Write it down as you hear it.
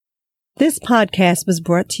This podcast was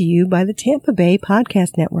brought to you by the Tampa Bay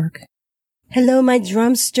Podcast Network. Hello, my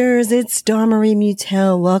drumsters. It's Darmarie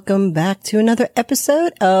Mutel. Welcome back to another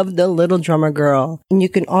episode of The Little Drummer Girl. And you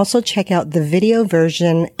can also check out the video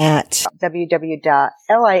version at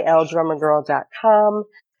www.lildrummergirl.com.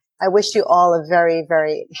 I wish you all a very,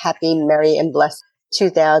 very happy, merry, and blessed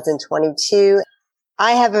 2022.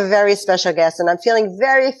 I have a very special guest, and I'm feeling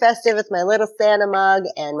very festive with my little Santa mug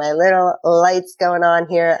and my little lights going on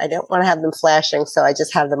here. I don't want to have them flashing, so I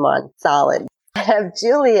just have them on solid. I have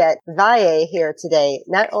Juliette Valle here today.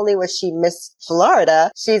 Not only was she Miss Florida,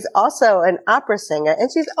 she's also an opera singer, and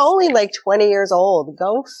she's only like 20 years old.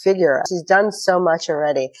 Go figure. She's done so much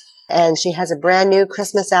already. And she has a brand new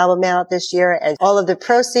Christmas album out this year, and all of the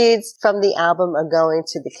proceeds from the album are going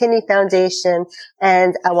to the Kidney Foundation.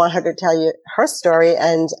 And I want her to tell you her story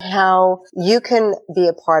and how you can be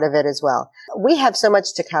a part of it as well. We have so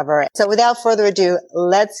much to cover. So without further ado,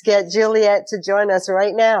 let's get Juliette to join us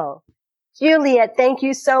right now. Juliette, thank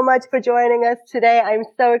you so much for joining us today. I'm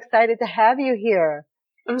so excited to have you here.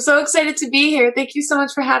 I'm so excited to be here. Thank you so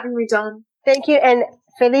much for having me, Dawn. Thank you. And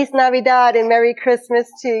Feliz Navidad and Merry Christmas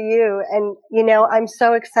to you. And, you know, I'm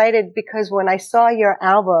so excited because when I saw your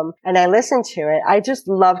album and I listened to it, I just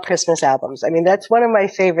love Christmas albums. I mean, that's one of my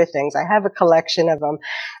favorite things. I have a collection of them.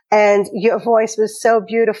 And your voice was so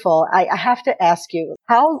beautiful. I have to ask you,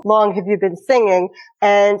 how long have you been singing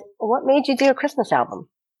and what made you do a Christmas album?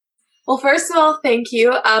 Well, first of all, thank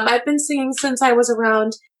you. I've been singing since I was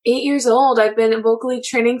around 8 years old. I've been vocally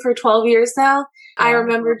training for 12 years now. I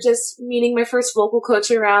remember just meeting my first vocal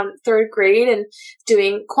coach around third grade and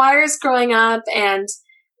doing choirs growing up and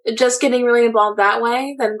just getting really involved that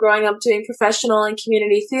way. Then growing up doing professional and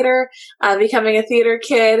community theater, becoming a theater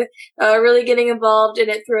kid, really getting involved in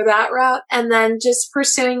it through that route. And then just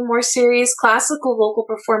pursuing more serious classical vocal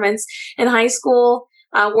performance in high school,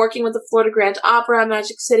 working with the Florida Grand Opera,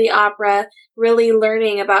 Magic City Opera, really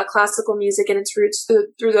learning about classical music and its roots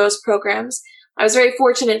through those programs. I was very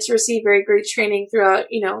fortunate to receive very great training throughout,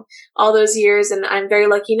 all those years. And I'm very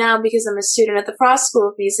lucky now because I'm a student at the Frost School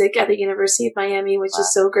of Music at the University of Miami, which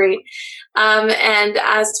is so great. And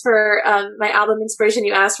as for my album inspiration,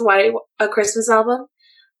 you asked why a Christmas album?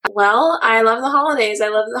 Well, I love the holidays. I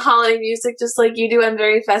love the holiday music just like you do. I'm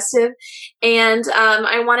very festive. And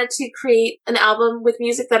I wanted to create an album with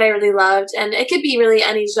music that I really loved. And it could be really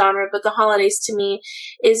any genre, but the holidays to me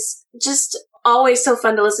is just always so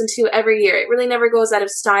fun to listen to every year. It really never goes out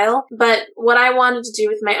of style. But what I wanted to do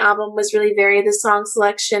with my album was really vary the song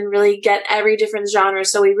selection, really get every different genre.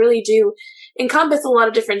 So we really do encompass a lot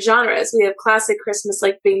of different genres. We have classic Christmas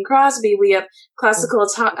like Bing Crosby. We have classical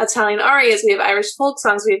Italian arias. We have Irish folk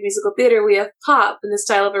songs. We have musical theater. We have pop in the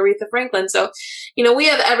style of Aretha Franklin. So, we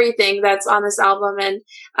have everything that's on this album. And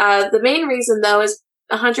the main reason, though, is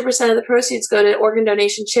 100% of the proceeds go to organ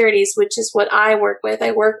donation charities, which is what I work with.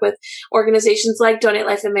 I work with organizations like Donate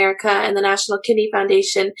Life America and the National Kidney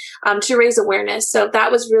Foundation to raise awareness. So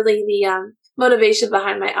that was really the motivation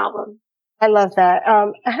behind my album. I love that.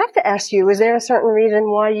 I have to ask you, was there a certain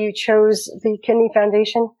reason why you chose the Kidney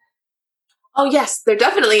Foundation? Oh, yes, there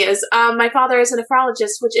definitely is. My father is a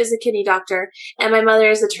nephrologist, which is a kidney doctor, and my mother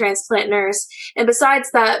is a transplant nurse. And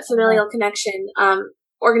besides that familial connection,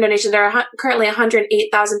 organ donation, there are currently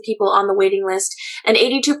 108,000 people on the waiting list, and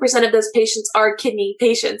 82% of those patients are kidney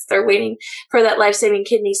patients. They're waiting for that life-saving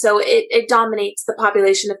kidney. So it dominates the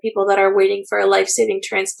population of people that are waiting for a life-saving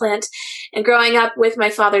transplant. And growing up with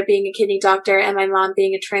my father being a kidney doctor and my mom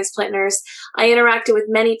being a transplant nurse, I interacted with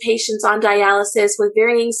many patients on dialysis with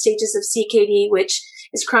varying stages of CKD, which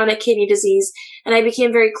is chronic kidney disease. And I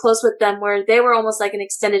became very close with them where they were almost like an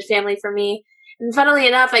extended family for me. And funnily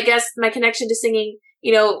enough, I guess my connection to singing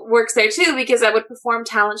works there too, because I would perform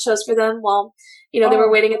talent shows for them while, they were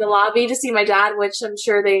waiting in the lobby to see my dad, which I'm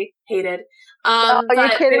sure they hated. Are you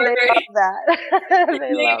kidding? They love that.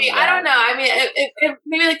 Maybe. I don't know. I mean, it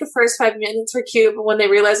maybe like the first 5 minutes were cute, but when they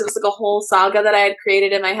realized it was like a whole saga that I had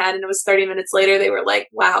created in my head and it was 30 minutes later, they were like,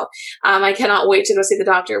 wow, I cannot wait to go see the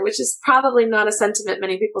doctor, which is probably not a sentiment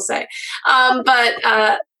many people say.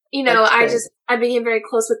 I became very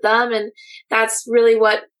close with them, and that's really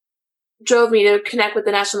what drove me to connect with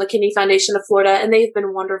the National Kidney Foundation of Florida, and they've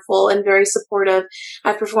been wonderful and very supportive.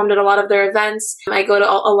 I've performed at a lot of their events. I go to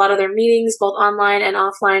a lot of their meetings, both online and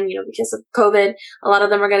offline, because of COVID. A lot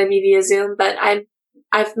of them are going to be via Zoom, but I've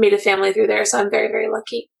made a family through there, so I'm very, very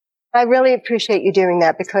lucky. I really appreciate you doing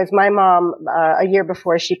that because my mom, a year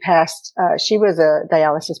before she passed, she was a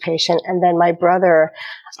dialysis patient. And then my brother,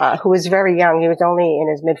 who was very young, he was only in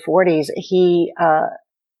his mid-40s, he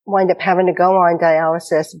wound up having to go on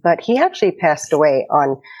dialysis, but he actually passed away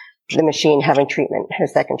on the machine having treatment, her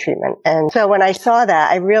second treatment. And so when I saw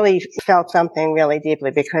that, I really felt something really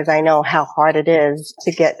deeply because I know how hard it is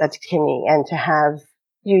to get a kidney and to have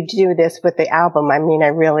you do this with the album. I mean, I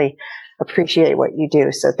really appreciate what you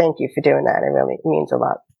do. So thank you for doing that. It means a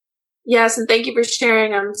lot. Yes, and thank you for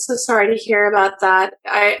sharing. I'm so sorry to hear about that.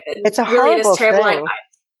 It's a really horrible is terrible. thing.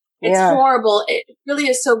 It's horrible. It really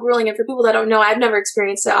is so grueling. And for people that don't know, I've never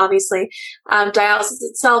experienced it, obviously, dialysis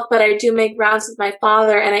itself, but I do make rounds with my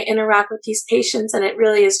father and I interact with these patients. And it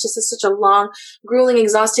really is just such a long, grueling,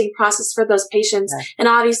 exhausting process for those patients. Right. And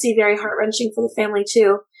obviously very heart-wrenching for the family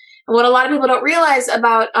too. And what a lot of people don't realize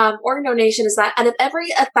about organ donation is that out of every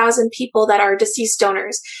 1,000 people that are deceased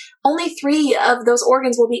donors, only 3 of those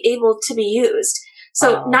organs will be able to be used.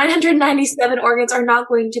 So 997 organs are not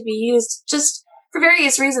going to be used just for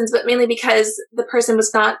various reasons, but mainly because the person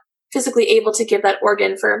was not physically able to give that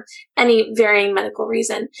organ for any varying medical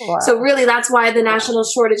reason. Wow. So really, that's why the national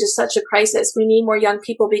shortage is such a crisis. We need more young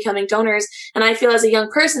people becoming donors. And I feel as a young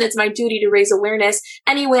person, it's my duty to raise awareness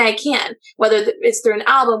any way I can, whether it's through an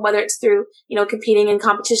album, whether it's through, competing in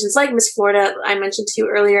competitions like Miss Florida, I mentioned to you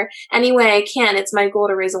earlier. Any way I can, it's my goal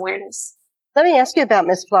to raise awareness. Let me ask you about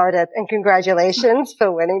Miss Florida, and congratulations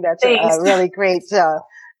for winning. That's a really great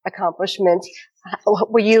accomplishment.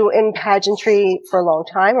 Were you in pageantry for a long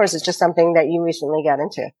time, or is it just something that you recently got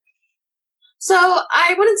into? So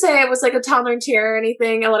I wouldn't say I was like a toddler tier or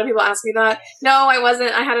anything. A lot of people ask me that. No, I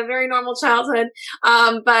wasn't. I had a very normal childhood.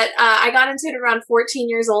 But I got into it around 14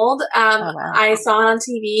 years old. Wow. I saw it on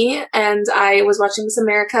TV and I was watching Miss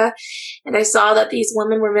America and I saw that these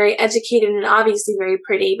women were very educated and obviously very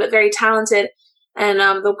pretty, but very talented. And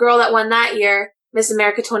the girl that won that year, Miss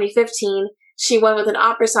America 2015, she won with an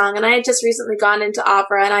opera song, and I had just recently gone into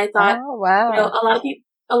opera, and I thought,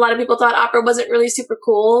 a lot of people thought opera wasn't really super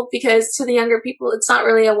cool because to the younger people, it's not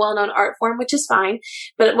really a well-known art form, which is fine.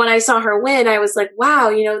 But when I saw her win, I was like,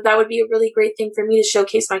 wow, that would be a really great thing for me to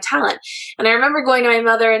showcase my talent. And I remember going to my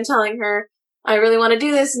mother and telling her, I really want to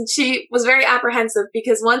do this. And she was very apprehensive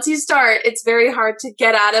because once you start, it's very hard to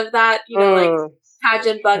get out of that,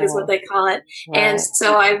 pageant bug is what they call it. Right. And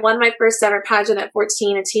so I won my first ever pageant at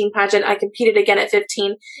 14, a teen pageant. I competed again at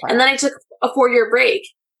 15. Wow. And then I took a 4-year break.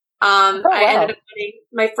 I ended up winning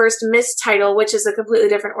my first Miss title, which is a completely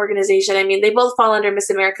different organization. I mean, they both fall under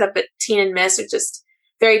Miss America, but teen and Miss are just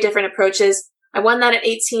very different approaches. I won that at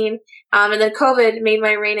 18. And then COVID made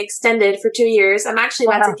my reign extended for 2 years. I'm actually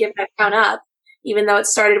about to give that count up, even though it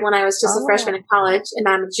started when I was just a freshman in college and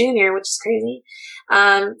I'm a junior, which is crazy.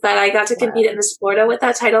 But I got to compete at Miss Florida with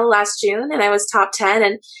that title last June, and I was top 10.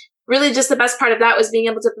 And really just the best part of that was being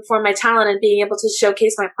able to perform my talent and being able to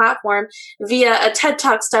showcase my platform via a TED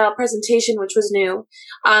Talk style presentation, which was new.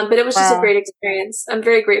 But it was just a great experience. I'm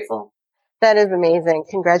very grateful. That is amazing.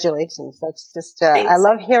 Congratulations. That's just, I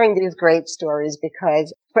love hearing these great stories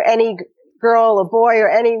because for any girl or boy or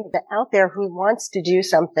any out there who wants to do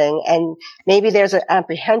something and maybe there's an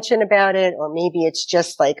apprehension about it, or maybe it's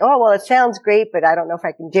just like, oh, well, it sounds great, but I don't know if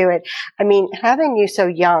I can do it. I mean, having you so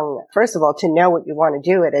young, first of all, to know what you want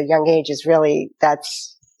to do at a young age is really,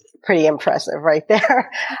 that's pretty impressive right there.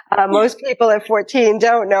 Most people at 14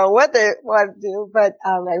 don't know what they want to do, but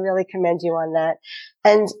I really commend you on that.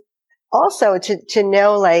 And also to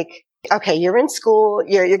know, like, okay, you're in school,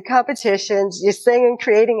 you're in competitions, you're singing,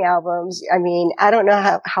 creating albums. I mean, I don't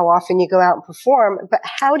know how often you go out and perform, but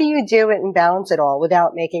how do you do it and balance it all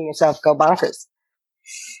without making yourself go bonkers?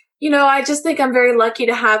 I just think I'm very lucky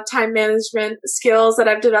to have time management skills that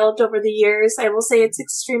I've developed over the years. I will say it's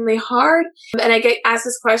extremely hard. And I get asked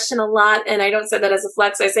this question a lot, and I don't say that as a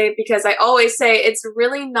flex. I say it because I always say it's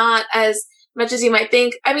really not as much as you might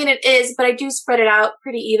think. I mean, it is, but I do spread it out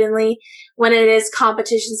pretty evenly. When it is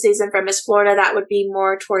competition season for Miss Florida, that would be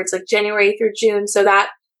more towards like January through June. So that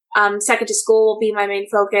second to school will be my main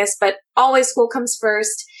focus, but always school comes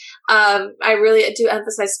first. I really do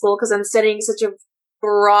emphasize school because I'm studying such a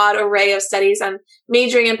broad array of studies. I'm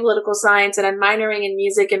majoring in political science and I'm minoring in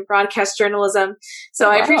music and broadcast journalism.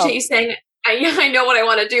 So I appreciate you saying I know what I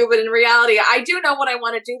want to do, but in reality, I do know what I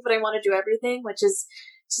want to do, but I want to do everything, which is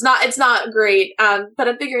it's not great, but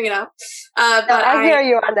I'm figuring it out. But I hear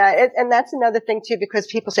you on that. And that's another thing too, because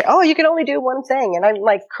people say, oh, you can only do one thing. And I'm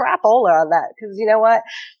like crapola on that. Cause you know what?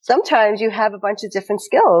 Sometimes you have a bunch of different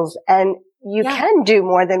skills and you can do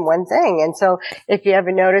more than one thing. And so if you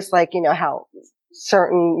ever notice, like, how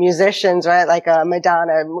certain musicians, right? Like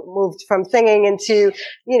Madonna moved from singing into,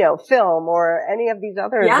 film, or any of these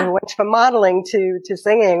others who went from modeling to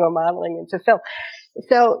singing or modeling into film.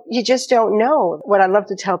 So you just don't know. What I love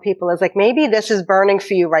to tell people is like, maybe this is burning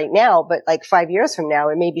for you right now, but like 5 years from now,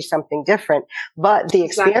 it may be something different. But the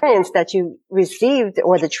experience that you received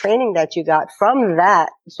or the training that you got from that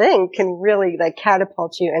thing can really like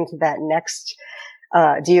catapult you into that next.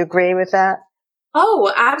 Do you agree with that?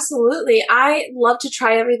 Oh, absolutely. I love to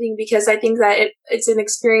try everything because I think that it's an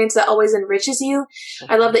experience that always enriches you.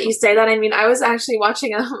 I love that you say that. I mean, I was actually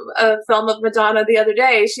watching a film of Madonna the other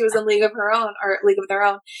day. She was in League of Her Own, or League of Their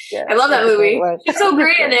Own. Yeah, I love that movie. She's so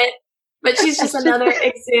great in it, but she's just another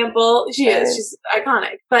example. She is. She's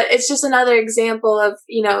iconic. But it's just another example of,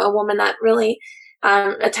 a woman that really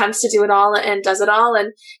attempts to do it all and does it all.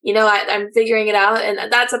 And, I'm figuring it out.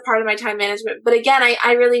 And that's a part of my time management. But again,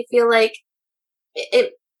 I really feel like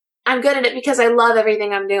I'm good at it because I love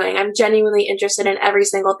everything I'm doing. I'm genuinely interested in every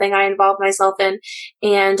single thing I involve myself in.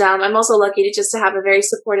 And I'm also lucky to have a very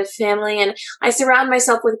supportive family. And I surround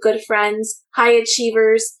myself with good friends, high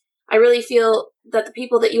achievers. I really feel that the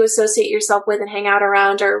people that you associate yourself with and hang out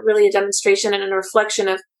around are really a demonstration and a reflection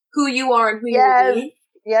of who you are and who you will be.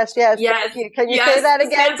 Yes. Can you say that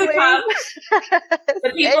again, please?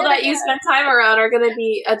 The people that you spend time around are going to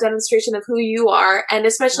be a demonstration of who you are. And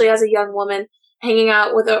especially as a young woman, hanging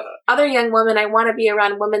out with other young women, I want to be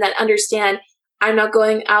around women that understand I'm not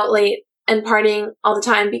going out late and partying all the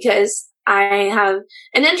time because I have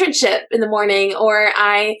an internship in the morning, or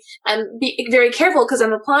I am very careful because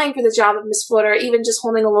I'm applying for the job of Miss Florida. Even just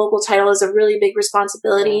holding a local title is a really big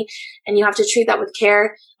responsibility, and you have to treat that with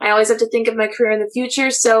care. I always have to think of my career in the future.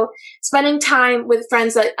 So spending time with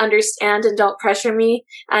friends that understand and don't pressure me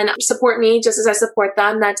and support me just as I support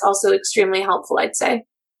them, that's also extremely helpful, I'd say.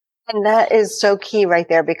 And that is so key right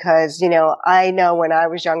there because, I know when I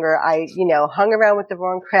was younger, I, hung around with the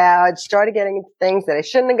wrong crowd, started getting into things that I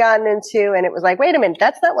shouldn't have gotten into. And it was like, wait a minute,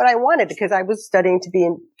 that's not what I wanted because I was studying to be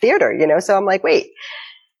in theater, so I'm like, wait,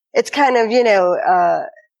 it's kind of,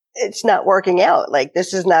 it's not working out. Like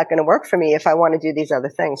this is not going to work for me if I want to do these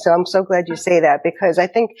other things. So I'm so glad you say that because I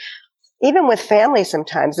think even with family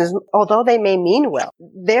sometimes, although they may mean well,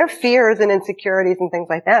 their fears and insecurities and things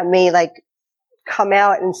like that may come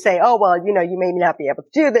out and say, oh, well, you may not be able to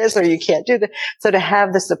do this or you can't do this. So to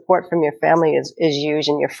have the support from your family is huge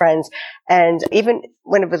and your friends. And even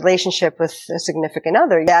when a relationship with a significant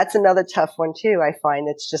other, that's another tough one too. I find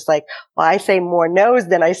it's just like, well, I say more no's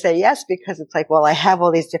than I say yes because it's like, well, I have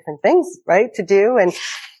all these different things, right, to do.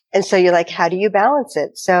 And so you're like, how do you balance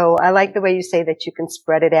it? So I like the way you say that you can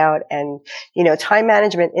spread it out and, time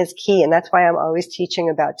management is key. And that's why I'm always teaching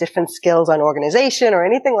about different skills on organization or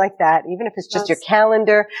anything like that, even if it's just your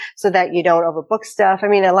calendar so that you don't overbook stuff. I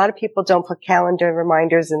mean, a lot of people don't put calendar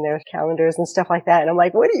reminders in their calendars and stuff like that. And I'm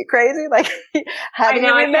like, what are you crazy? Like, how do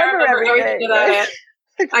you remember everything?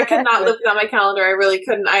 Exactly. I could not live without my calendar. I really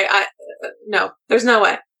couldn't. No, there's no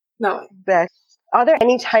way. No way. Exactly. Are there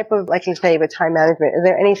any type of, like you say, with time management, is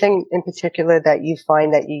there anything in particular that you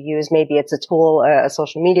find that you use? Maybe it's a tool, a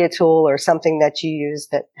social media tool or something that you use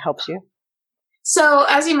that helps you? So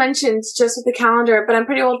as you mentioned, just with the calendar, but I'm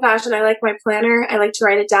pretty old fashioned. I like my planner. I like to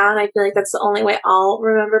write it down. I feel like that's the only way I'll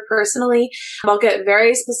remember personally. I'll get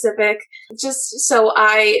very specific just so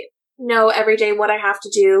I know every day what I have to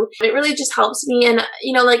do. It really just helps me. And,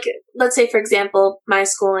 let's say, for example, my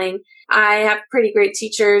schooling, I have pretty great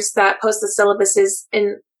teachers that post the syllabuses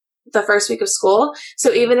in the first week of school.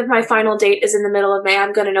 So even if my final date is in the middle of May,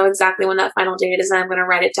 I'm going to know exactly when that final date is, and I'm going to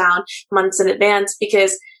write it down months in advance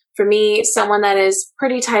because for me, someone that is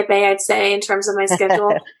pretty type A, I'd say, in terms of my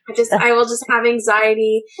schedule, I will just have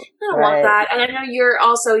anxiety. I don't want that. And I know you're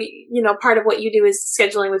also, part of what you do is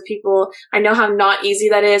scheduling with people. I know how not easy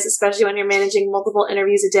that is, especially when you're managing multiple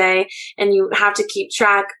interviews a day and you have to keep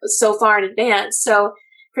track so far in advance. So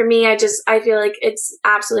for me, I feel like it's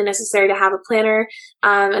absolutely necessary to have a planner.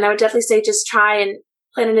 And I would definitely say just try and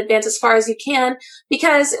plan in advance as far as you can,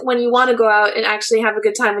 because when you want to go out and actually have a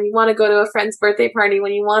good time, when you want to go to a friend's birthday party,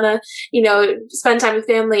 when you want to, spend time with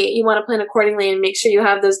family, you want to plan accordingly and make sure you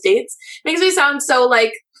have those dates. Makes me sound so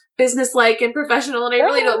business-like and professional, and I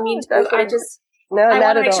really don't mean to. I want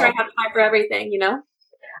to make sure I have time for everything,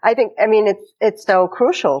 I think, it's so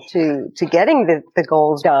crucial to getting the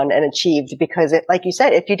goals done and achieved because like you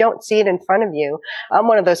said, if you don't see it in front of you, I'm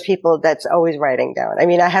one of those people that's always writing down.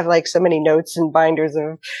 I have so many notes and binders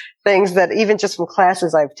of things that even just from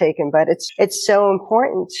classes I've taken, but it's so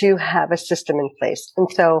important to have a system in place. And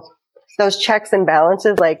so those checks and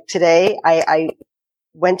balances, like today, I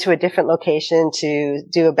went to a different location to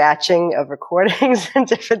do a batching of recordings and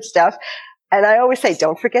different stuff. And I always say,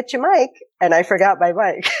 don't forget your mic. And I forgot my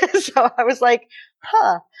mic. So I was like,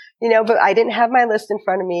 but I didn't have my list in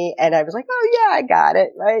front of me. And I was like, oh yeah, I got it.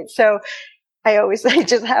 Right. So I always say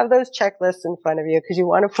just have those checklists in front of you because you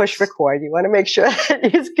want to push record. You want to make sure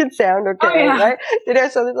that you can sound okay, right?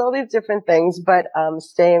 So there's all these different things, but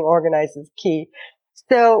staying organized is key.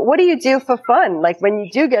 So what do you do for fun? Like when you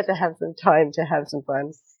do get to have some time to have some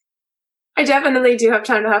fun? I definitely do have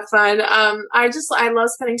time to have fun. I love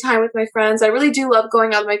spending time with my friends. I really do love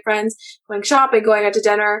going out with my friends, going shopping, going out to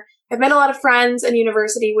dinner. I've met a lot of friends in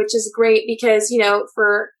university, which is great because,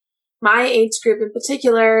 for my age group in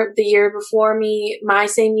particular, the year before me, my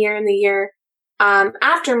same year and the year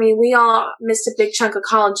after me, we all missed a big chunk of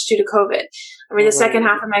college due to COVID. I mean, the second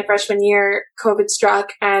half of my freshman year, COVID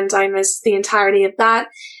struck and I missed the entirety of that.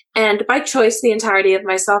 And by choice, the entirety of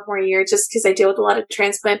my sophomore year, just because I deal with a lot of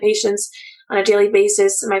transplant patients on a daily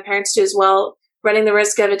basis, and my parents do as well, running the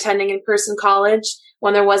risk of attending in-person college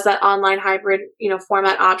when there was that online hybrid,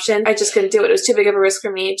 format option. I just couldn't do it. It was too big of a risk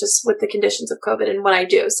for me just with the conditions of COVID and what I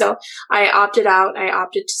do. So I opted out. I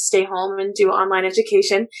opted to stay home and do online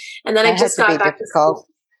education. And then I just got back to school.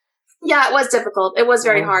 Yeah, it was difficult. It was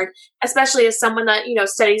very hard, especially as someone that,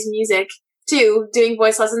 studies music too. Doing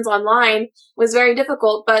voice lessons online was very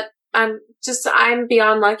difficult, but I'm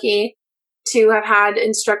beyond lucky to have had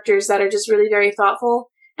instructors that are just really very thoughtful.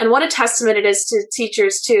 And what a testament it is to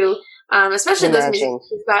teachers too. Especially those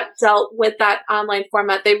musicians that dealt with that online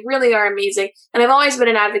format. They really are amazing. And I've always been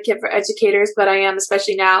an advocate for educators, but I am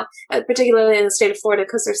especially now, particularly in the state of Florida,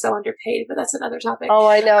 because they're so underpaid. But that's another topic. Oh,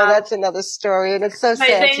 I know. That's another story. And it's so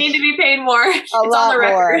sad. They need to be paid more. It's on the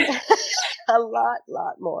record. A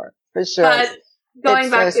lot more, for sure. But going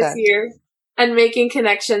back this year and making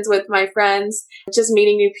connections with my friends, just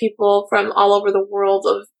meeting new people from all over the world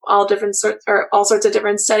of all sorts of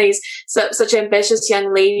different studies, such ambitious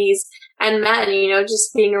young ladies and men,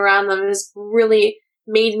 just being around them has really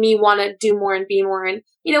made me want to do more and be more. And,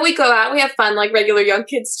 we go out, we have fun like regular young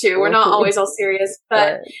kids too. We're not always all serious,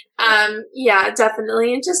 but, yeah,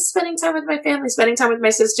 definitely. And just spending time with my family, spending time with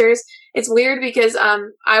my sisters. It's weird because,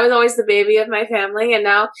 I was always the baby of my family. And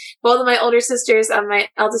now both of my older sisters, my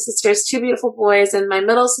eldest sister has two beautiful boys and my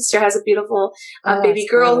middle sister has a beautiful baby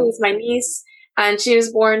girl who's my niece. And she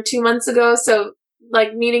was born 2 months ago. So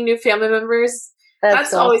like meeting new family members,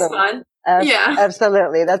 that's awesome. Always fun. Yeah,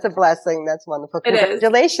 absolutely. That's a blessing. That's wonderful.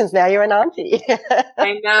 Congratulations. Now you're an auntie.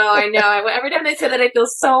 I know. Every time they say that, I feel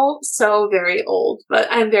so very old, but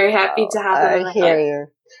I'm very happy to have them. I hear you.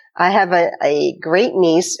 I have a great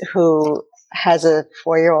niece who has a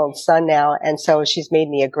 4-year-old son now. And so she's made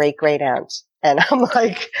me a great aunt. And I'm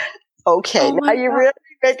like, okay, now you're really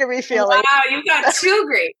making me feel like. Wow, you got two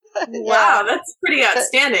great. Wow, that's pretty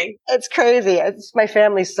outstanding. It's crazy. My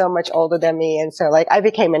family's so much older than me. And so I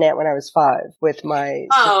became an aunt when I was 5 with my.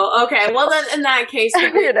 Oh, okay. Well, then in that case,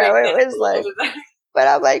 it was like, but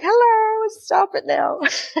I'm like, hello, stop it now.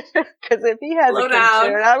 Because if he has a kid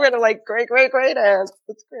soon, I'm going to great aunt.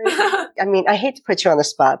 It's crazy. I mean, I hate to put you on the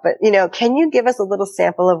spot, but can you give us a little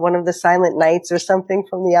sample of one of the Silent Nights or something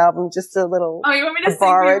from the album? Just a little. Oh, you want me to sing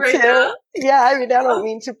right now? Yeah, I mean, I don't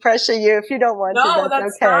mean to pressure you. If you don't want to,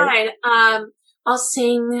 that's okay. Fine. I'll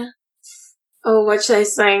sing. Oh, what should I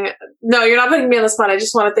sing? No, you're not putting me on the spot. I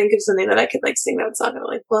just want to think of something that I could sing that song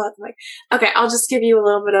and blow out the mic. Okay, I'll just give you a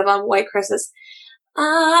little bit of White Christmas.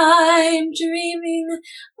 I'm dreaming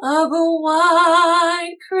of a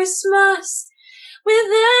white Christmas with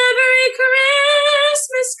every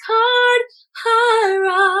Christmas card I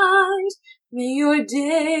write. May your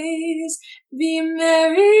days be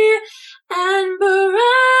merry and bright,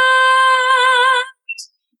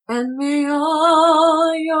 and may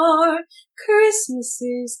all your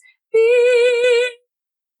Christmases be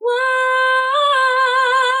white.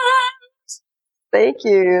 Thank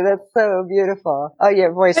you. That's so beautiful. Oh,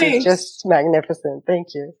 your voice is just magnificent. Thank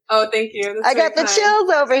you. Oh, thank you. I got the chills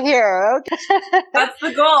over here. Okay. That's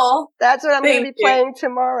the goal. That's what I'm going to be playing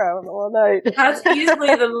tomorrow all night. That's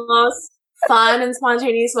easily the most fun and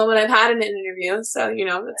spontaneous moment I've had in an interview. So,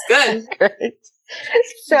 that's good. Great.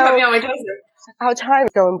 So, our time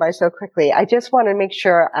is going by so quickly. I just want to make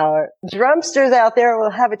sure our drumsters out there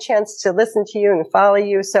will have a chance to listen to you and follow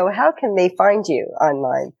you. So how can they find you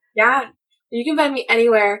online? Yeah. You can find me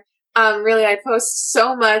anywhere. Really, I post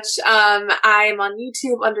so much. I'm on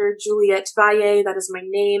YouTube under Juliette Valle. That is my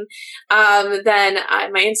name. Then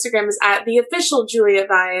my Instagram is at the official Juliette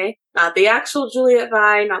Valle, not the actual Juliette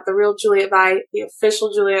Valle, not the real Juliette Valle, the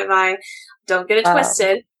official Juliette Valle. Don't get it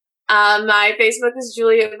twisted. My Facebook is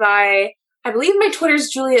Juliette Valle. I believe my Twitter is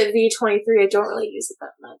Juliette V23. I don't really use it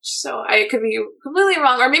that much, so I could be completely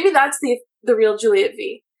wrong, or maybe that's the real Juliette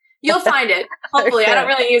V. You'll find it. Hopefully. Okay. I don't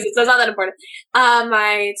really use it, so it's not that important.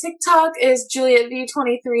 My TikTok is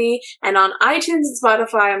JulietteV23, and on iTunes and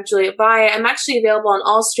Spotify, I'm Juliette Valle. I'm actually available on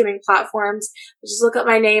all streaming platforms. Just look up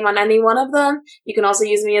my name on any one of them. You can also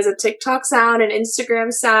use me as a TikTok sound, an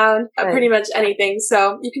Instagram sound, pretty much anything.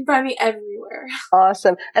 So you can find me everywhere.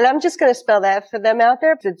 Awesome. And I'm just going to spell that for them out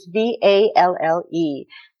there. It's Valle.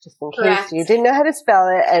 Just in case you didn't know how to spell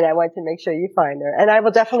it, and I want to make sure you find her. And I will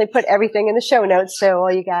definitely put everything in the show notes, so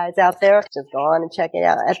all you guys out there, just go on and check it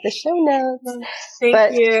out at the show notes.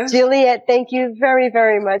 Thank you. Juliette, thank you very,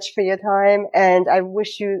 very much for your time, and I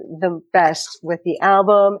wish you the best with the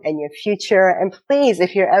album and your future. And please,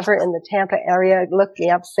 if you're ever in the Tampa area, look me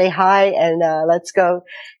up, say hi, and let's go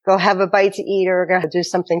have a bite to eat or go do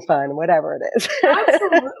something fun, whatever it is.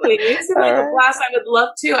 Absolutely. It's like a blast. I would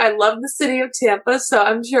love to. I love the city of Tampa, so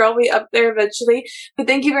I'm sure I'll be up there eventually. But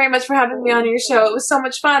thank you very much for having me on your show. It was so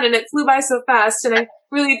much fun, and it flew by so fast, and I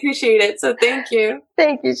really appreciate it. So thank you.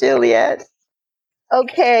 Thank you, Juliette.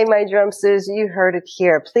 Okay, my drumsters, you heard it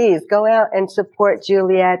here. Please go out and support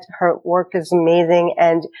Juliette. Her work is amazing,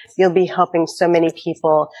 and you'll be helping so many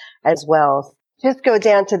people as well. Just go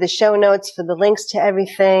down to the show notes for the links to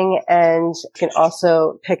everything, and you can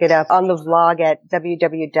also pick it up on the vlog at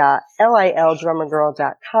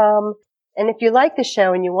www.lildrummergirl.com. And if you like the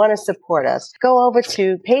show and you want to support us, go over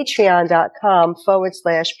to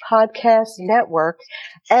patreon.com/podcast network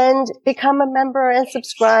and become a member and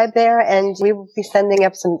subscribe there. And we will be sending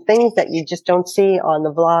up some things that you just don't see on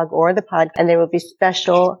the vlog or the pod. And there will be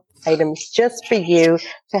special items just for you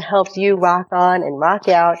to help you rock on and rock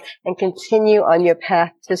out and continue on your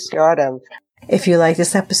path to stardom. If you like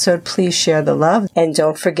this episode, please share the love. And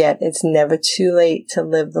don't forget, it's never too late to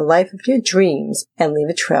live the life of your dreams and leave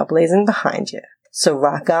a trailblazing behind you. So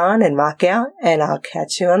rock on and rock out, and I'll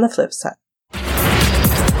catch you on the flip side.